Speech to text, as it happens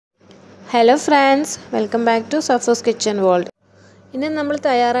Hello friends, welcome back to Safos Kitchen World. ഇന്ന് നമ്മൾ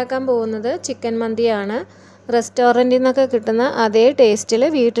തയ്യാറാക്കാൻ പോകുന്നത് ചിക്കൻ മന്തിയാണ്. റെസ്റ്റോറന്റിൽ നിന്നൊക്കെ കിട്ടുന്ന അതേ ടേസ്റ്റിൽ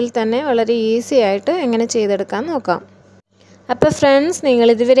വീട്ടിൽ തന്നെ വളരെ ഈസി ആയിട്ട് എങ്ങനെ ചെയ്തെടുക്കാൻ നോക്കാം. അപ്പോൾ ഫ്രണ്ട്സ്, നിങ്ങൾ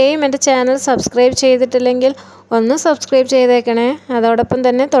ഇതുവരെയും എൻ്റെ ചാനൽ സബ്സ്ക്രൈബ് ചെയ്തിട്ടില്ലെങ്കിൽ ഒന്ന് സബ്സ്ക്രൈബ് ചെയ്തേക്കണേ. അതോടൊപ്പം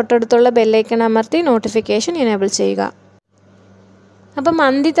തന്നെ തൊട്ടടുത്തുള്ള ബെൽ ഐക്കൺ അമർത്തി നോട്ടിഫിക്കേഷൻ എനേബിൾ ചെയ്യുക. അപ്പോൾ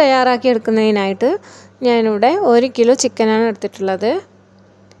മന്തി തയ്യാറാക്കി എടുക്കുന്നതിനായിട്ട് ഞാനിവിടെ 1 കിലോ ചിക്കനാണ് എടുത്തിട്ടുള്ളത്.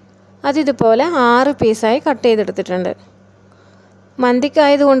 അതിതുപോലെ 6 പീസായി കട്ട് ചെയ്തെടുത്തിട്ടുണ്ട്.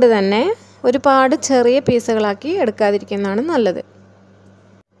 മന്തിക്കായതുകൊണ്ട് തന്നെ ഒരുപാട് ചെറിയ പീസുകളാക്കി എടുക്കാതിരിക്കുന്നതാണ് നല്ലത്.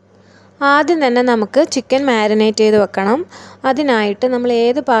 ആദ്യം തന്നെ നമുക്ക് ചിക്കൻ മാരിനേറ്റ് ചെയ്ത് വെക്കണം. അതിനായിട്ട് നമ്മൾ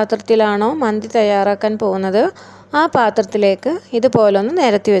ഏത് പാത്രത്തിലാണോ മന്തി തയ്യാറാക്കാൻ പോകുന്നത് ആ പാത്രത്തിലേക്ക് ഇതുപോലെ ഒന്ന്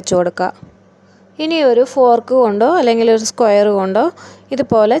നിരത്തി വെച്ച് കൊടുക്കുക. ഇനി ഒരു ഫോർക്ക് കൊണ്ടോ അല്ലെങ്കിൽ ഒരു സ്ക്വയർ കൊണ്ടോ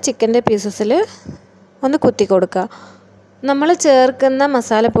ഇതുപോലെ ചിക്കൻ്റെ പീസസിൽ ഒന്ന് കുത്തി കൊടുക്കുക. നമ്മൾ ചേർക്കുന്ന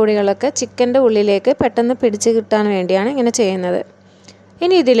മസാലപ്പൊടികളൊക്കെ ചിക്കൻ്റെ ഉള്ളിലേക്ക് പെട്ടെന്ന് പിടിച്ച് കിട്ടാൻ വേണ്ടിയാണ് ഇങ്ങനെ ചെയ്യുന്നത്.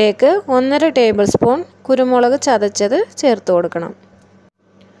 ഇനി ഇതിലേക്ക് 1.5 ടേബിൾ സ്പൂൺ കുരുമുളക് ചതച്ചത് ചേർത്ത് കൊടുക്കണം.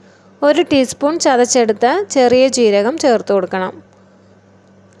 1 ടീസ്പൂൺ ചതച്ചെടുത്ത ചെറിയ ജീരകം ചേർത്ത് കൊടുക്കണം.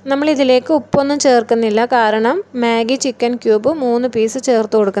 നമ്മളിതിലേക്ക് ഉപ്പൊന്നും ചേർക്കുന്നില്ല, കാരണം മാഗി ചിക്കൻ ക്യൂബ് 3 പീസ്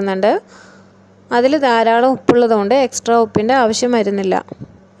ചേർത്ത് കൊടുക്കുന്നുണ്ട്. അതിൽ ധാരാളം ഉപ്പുള്ളതുകൊണ്ട് എക്സ്ട്രാ ഉപ്പിൻ്റെ ആവശ്യം വരുന്നില്ല.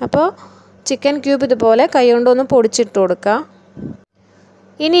 അപ്പോൾ ചിക്കൻ ക്യൂബ് ഇതുപോലെ കൈകൊണ്ടൊന്ന് പൊടിച്ചിട്ട് കൊടുക്കുക.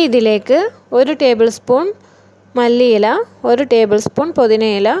 ഇനി ഇതിലേക്ക് 1 ടേബിൾ സ്പൂൺ മല്ലിയില, 1 ടേബിൾ സ്പൂൺ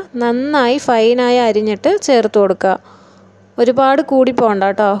പുതിനയില നന്നായി ഫൈനായി അരിഞ്ഞിട്ട് ചേർത്ത് കൊടുക്കുക. ഒരുപാട് കൂടി പോകണ്ട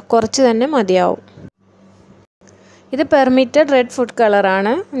കേട്ടോ, കുറച്ച് തന്നെ മതിയാവും. ഇത് പെർമിറ്റഡ് റെഡ് ഫുഡ്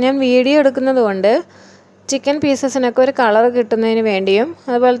കളറാണ്. ഞാൻ വീഡിയോ എടുക്കുന്നത് കൊണ്ട് ചിക്കൻ പീസസിനൊക്കെ ഒരു കളർ കിട്ടുന്നതിന് വേണ്ടിയും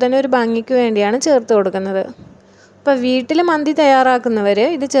അതുപോലെ തന്നെ ഒരു ഭംഗിക്ക് വേണ്ടിയാണ് ചേർത്ത് കൊടുക്കുന്നത്. അപ്പോൾ വീട്ടിൽ മന്തി തയ്യാറാക്കുന്നവർ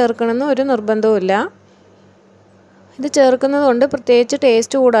ഇത് ചേർക്കണമെന്ന് ഒരു നിർബന്ധവുമില്ല. ഇത് ചേർക്കുന്നത് കൊണ്ട് പ്രത്യേകിച്ച്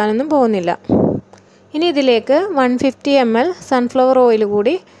ടേസ്റ്റ് കൂടാനൊന്നും പോകുന്നില്ല. ഇനി ഇതിലേക്ക് 150 ml സൺഫ്ലവർ ഓയിൽ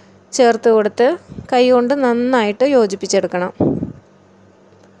കൂടി ചേർത്ത് കൊടുത്ത് കൈ കൊണ്ട് നന്നായിട്ട് യോജിപ്പിച്ചെടുക്കണം.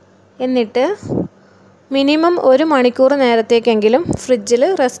 എന്നിട്ട് മിനിമം 1 മണിക്കൂർ നേരത്തേക്കെങ്കിലും ഫ്രിഡ്ജിൽ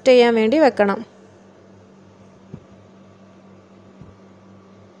റെസ്റ്റ് ചെയ്യാൻ വേണ്ടി വെക്കണം.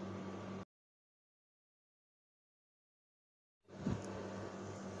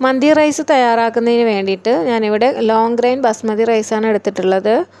 മന്തി റൈസ് തയ്യാറാക്കുന്നതിന് വേണ്ടിയിട്ട് ഞാനിവിടെ ലോങ് ഗ്രെയിൻ ബസ്മതി റൈസാണ്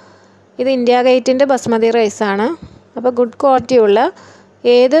എടുത്തിട്ടുള്ളത്. ഇത് ഇന്ത്യ ഗേറ്റിൻ്റെ ബസ്മതി റൈസാണ്. അപ്പോൾ ഗുഡ് ക്വാളിറ്റി ഉള്ള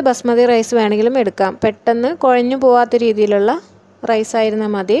ഏത് ബസ്മതി റൈസ് വേണമെങ്കിലും എടുക്കാം. പെട്ടെന്ന് കുഴഞ്ഞു പോകാത്ത രീതിയിലുള്ള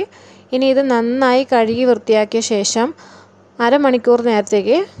റൈസായിരുന്നാൽ മതി. ഇനി ഇത് നന്നായി കഴുകി വൃത്തിയാക്കിയ ശേഷം അരമണിക്കൂർ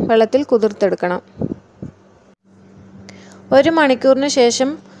നേരത്തേക്ക് വെള്ളത്തിൽ കുതിർത്തെടുക്കണം. 1 മണിക്കൂറിന്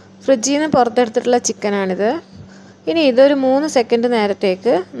ശേഷം ഫ്രിഡ്ജിൽ നിന്ന് പുറത്തെടുത്തിട്ടുള്ള ചിക്കനാണിത്. ഇനി ഇതൊരു 3 സെക്കൻഡ്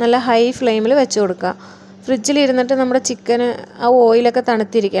നേരത്തേക്ക് നല്ല ഹൈ ഫ്ലെയിമിൽ വെച്ച് കൊടുക്കുക. ഫ്രിഡ്ജിലിരുന്നിട്ട് നമ്മുടെ ചിക്കന് ആ ഓയിലൊക്കെ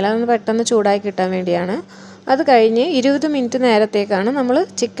തണുത്തിരിക്കുക, അതൊന്ന് പെട്ടെന്ന് ചൂടായി കിട്ടാൻ വേണ്ടിയാണ്. അത് കഴിഞ്ഞ് 20 മിനിറ്റ് നേരത്തേക്കാണ് നമ്മൾ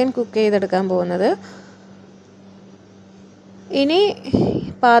ചിക്കൻ കുക്ക് ചെയ്തെടുക്കാൻ പോകുന്നത്. ഇനി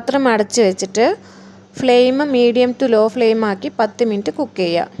പാത്രം അടച്ച് വെച്ചിട്ട് flame medium to law flame ആക്കി 10 മിനിറ്റ് കുക്ക്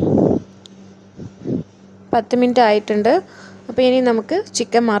ചെയ്യുക. 10 മിനിറ്റ് ആയിട്ടുണ്ട്. അപ്പോൾ ഇനി നമുക്ക്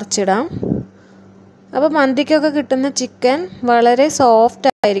ചിക്കൻ മറിച്ചിടാം. അപ്പോൾ മന്തിക്കൊക്കെ കിട്ടുന്ന ചിക്കൻ വളരെ സോഫ്റ്റ്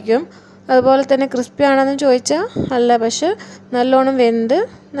ആയിരിക്കും. അതുപോലെ തന്നെ ക്രിസ്പി ആണെന്ന് ചോദിച്ചാൽ അല്ല, പക്ഷെ നല്ലോണം വെന്ത്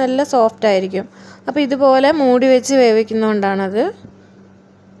നല്ല സോഫ്റ്റ് ആയിരിക്കും. അപ്പോൾ ഇതുപോലെ മൂടി വെച്ച് വേവിക്കുന്നതുകൊണ്ടാണത്.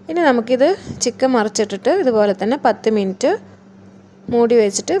 ഇനി നമുക്കിത് ചിക്കൻ മറിച്ചിട്ടിട്ട് ഇതുപോലെ തന്നെ 10 മിനിറ്റ് മൂടി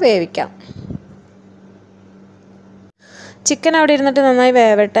വെച്ചിട്ട് വേവിക്കാം. ചിക്കൻ അവിടെ ഇരുന്നിട്ട് നന്നായി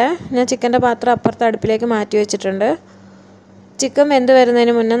വേവട്ടെ. ഞാൻ ചിക്കൻ്റെ പാത്രം അപ്പുറത്തെ അടുപ്പിലേക്ക് മാറ്റി വെച്ചിട്ടുണ്ട്. ചിക്കൻ വെന്ത്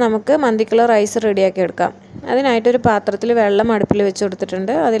വരുന്നതിന് മുന്നേ നമുക്ക് മന്തിക്കുള്ള റൈസ് റെഡിയാക്കി എടുക്കാം. അതിനായിട്ടൊരു പാത്രത്തിൽ വെള്ളം അടുപ്പിൽ വെച്ച്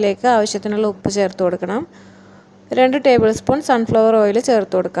കൊടുത്തിട്ടുണ്ട്. അതിലേക്ക് ആവശ്യത്തിനുള്ള ഉപ്പ് ചേർത്ത് കൊടുക്കണം. 2 ടേബിൾ സ്പൂൺ സൺഫ്ലവർ ഓയിൽ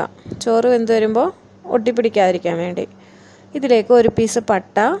ചേർത്ത് കൊടുക്കാം. ചോറ് വെന്ത് വരുമ്പോൾ ഒട്ടിപ്പിടിക്കാതിരിക്കാൻ വേണ്ടി. ഇതിലേക്ക് 1 പീസ്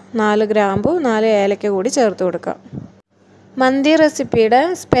പട്ട, 4 ഗ്രാമ്പു, 4 ഏലക്ക കൂടി ചേർത്ത് കൊടുക്കാം. മന്തി റെസിപ്പിയുടെ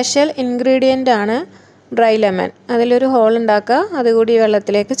സ്പെഷ്യൽ ഇൻഗ്രീഡിയൻ്റ് ആണ് ഡ്രൈ ലെമൺ. അതിലൊരു ഹോൾ ഉണ്ടാക്കുക, അതുകൂടി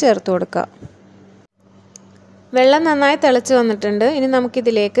വെള്ളത്തിലേക്ക് ചേർത്ത് കൊടുക്കുക. വെള്ളം നന്നായി തിളച്ച് വന്നിട്ടുണ്ട്. ഇനി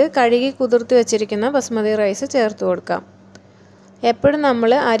നമുക്കിതിലേക്ക് കഴുകി കുതിർത്ത് വെച്ചിരിക്കുന്ന ബസ്മതി റൈസ് ചേർത്ത് കൊടുക്കാം. എപ്പോഴും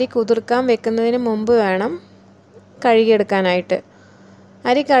നമ്മൾ അരി കുതിർക്കാൻ വെക്കുന്നതിന് മുമ്പ് വേണം കഴുകിയെടുക്കാനായിട്ട്.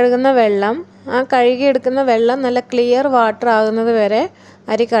 അരി കഴുകുന്ന വെള്ളം, ആ കഴുകിയെടുക്കുന്ന വെള്ളം നല്ല ക്ലിയർ വാട്ടർ ആകുന്നത് വരെ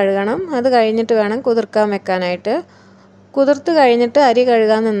അരി കഴുകണം. അത് കഴിഞ്ഞിട്ട് വേണം കുതിർക്കാൻ വെക്കാനായിട്ട്. കുതിർത്ത് കഴിഞ്ഞിട്ട് അരി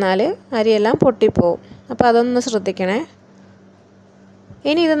കഴുകാൻ നിന്നാൽ അരിയെല്ലാം പൊട്ടിപ്പോവും. അപ്പോൾ അതൊന്ന് ശ്രദ്ധിക്കണേ.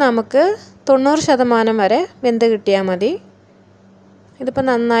 ഇനി ഇത് നമുക്ക് 90% വരെ വെന്ത് കിട്ടിയാൽ മതി. ഇതിപ്പോൾ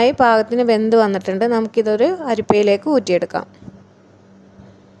നന്നായി പാകത്തിന് വെന്ത് വന്നിട്ടുണ്ട്. നമുക്കിതൊരു അരിപ്പയിലേക്ക് ഊറ്റിയെടുക്കാം.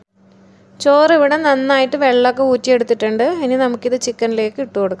 ചോറ് ഇവിടെ നന്നായിട്ട് വെള്ളമൊക്കെ ഊറ്റിയെടുത്തിട്ടുണ്ട്. ഇനി നമുക്കിത് ചിക്കനിലേക്ക്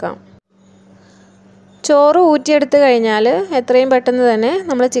ഇട്ട് കൊടുക്കാം. ചോറ് ഊറ്റിയെടുത്ത് കഴിഞ്ഞാൽ എത്രയും പെട്ടെന്ന് തന്നെ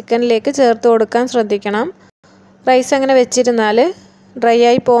നമ്മൾ ചിക്കനിലേക്ക് ചേർത്ത് കൊടുക്കാൻ ശ്രദ്ധിക്കണം. റൈസ് അങ്ങനെ വെച്ചിരുന്നാൽ ഡ്രൈ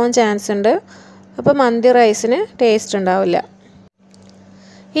ആയി പോകാൻ ചാൻസ് ഉണ്ട്. അപ്പോൾ മന്തി റൈസിന് ടേസ്റ്റ് ഉണ്ടാവില്ല.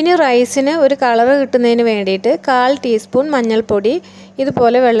 ഇനി റൈസിന് ഒരു കളർ കിട്ടുന്നതിന് വേണ്ടിയിട്ട് 1/4 ടീസ്പൂൺ മഞ്ഞൾപ്പൊടി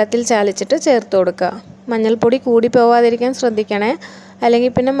ഇതുപോലെ വെള്ളത്തിൽ ചാലിച്ചിട്ട് ചേർത്ത് കൊടുക്കുക. മഞ്ഞൾപ്പൊടി കൂടി പോവാതിരിക്കാൻ ശ്രദ്ധിക്കണേ,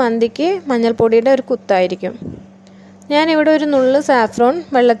 അല്ലെങ്കിൽ പിന്നെ മന്തിക്ക് മഞ്ഞൾപ്പൊടിയുടെ ഒരു കുത്തായിരിക്കും. ഞാനിവിടെ ഒരു നുള്ള് സാഫ്രോൺ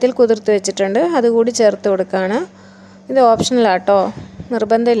വെള്ളത്തിൽ കുതിർത്ത് വെച്ചിട്ടുണ്ട്, അതുകൂടി ചേർത്ത് കൊടുക്കുകയാണ്. ഇത് ഓപ്ഷണലാട്ടോ,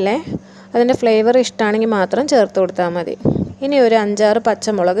 നിർബന്ധമില്ലേ. അതിൻ്റെ ഫ്ലേവർ ഇഷ്ടമാണെങ്കിൽ മാത്രം ചേർത്ത് കൊടുത്താൽ മതി. ഇനി ഒരു 5-6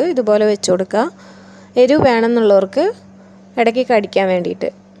 പച്ചമുളക് ഇതുപോലെ വെച്ച് കൊടുക്കുക. എരിവ് വേണമെന്നുള്ളവർക്ക് ഇടയ്ക്ക് കടിക്കാൻ വേണ്ടിയിട്ട്.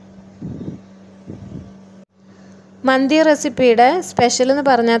 മന്തി റെസിപ്പിയുടെ സ്പെഷ്യൽ എന്ന്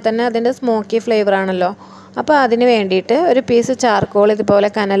പറഞ്ഞാൽ തന്നെ അതിൻ്റെ സ്മോക്കി ഫ്ലേവർ ആണല്ലോ. അപ്പോൾ അതിന് വേണ്ടിയിട്ട് ഒരു പീസ് ചാർക്കോൾ ഇതുപോലെ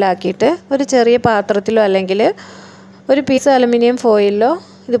കനലാക്കിയിട്ട് ഒരു ചെറിയ പാത്രത്തിലോ അല്ലെങ്കിൽ ഒരു പീസ് അലുമിനിയം ഫോയിലോ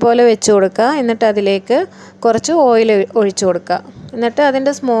ഇതുപോലെ വെച്ച് കൊടുക്കുക. എന്നിട്ട് അതിലേക്ക് കുറച്ച് ഓയിൽ ഒഴിച്ചു കൊടുക്കുക. എന്നിട്ട്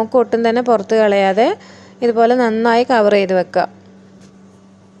അതിൻ്റെ സ്മോക്ക് ഒട്ടും തന്നെ പുറത്ത് കളയാതെ ഇതുപോലെ നന്നായി കവർ ചെയ്ത് വെക്കുക.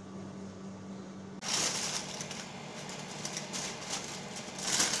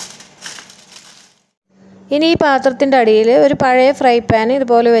 ഇനി ഈ പാത്രത്തിൻ്റെ അടിയിൽ ഒരു പഴയ ഫ്രൈ പാൻ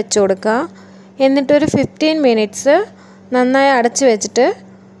ഇതുപോലെ വെച്ച് കൊടുക്കുക. എന്നിട്ടൊരു 15 മിനിറ്റ്സ് നന്നായി അടച്ച് വെച്ചിട്ട്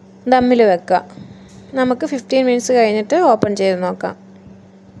ദമ്മിൽ വെക്കുക. നമുക്ക് 15 മിനിറ്റ്സ് കഴിഞ്ഞിട്ട് ഓപ്പൺ ചെയ്ത് നോക്കാം.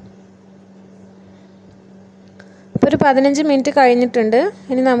 ഇപ്പോൾ ഒരു 15 മിനിറ്റ് കഴിഞ്ഞിട്ടുണ്ട്.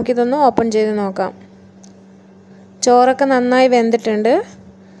 ഇനി നമുക്കിതൊന്ന് ഓപ്പൺ ചെയ്ത് നോക്കാം. ചോറൊക്കെ നന്നായി വെന്തിട്ടുണ്ട്.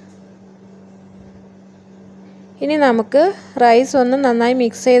 ഇനി നമുക്ക് റൈസ് ഒന്ന് നന്നായി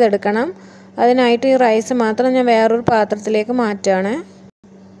മിക്സ് ചെയ്തെടുക്കണം. അതിനായിട്ട് ഈ റൈസ് മാത്രം ഞാൻ വേറൊരു പാത്രത്തിലേക്ക് മാറ്റുകയാണ്.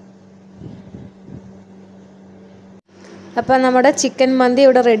 അപ്പോൾ നമ്മുടെ ചിക്കൻ മന്തി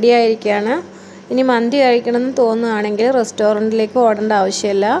ഇവിടെ റെഡി ആയിരിക്കുകയാണ്. ഇനി മന്തി കഴിക്കണമെന്ന് തോന്നുകയാണെങ്കിൽ റെസ്റ്റോറൻറ്റിലേക്ക് ഓടേണ്ട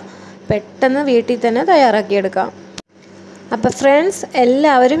ആവശ്യമില്ല, പെട്ടെന്ന് വീട്ടിൽ തന്നെ തയ്യാറാക്കിയെടുക്കാം. അപ്പോൾ ഫ്രണ്ട്സ്,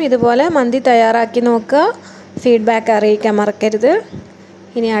 എല്ലാവരും ഇതുപോലെ മന്തി തയ്യാറാക്കി നോക്കുക. ഫീഡ്ബാക്ക് അറിയിക്കാൻ മറക്കരുത്.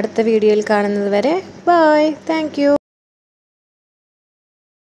 ഇനി അടുത്ത വീഡിയോയിൽ കാണുന്നത് വരെ ബൈ. Thank you.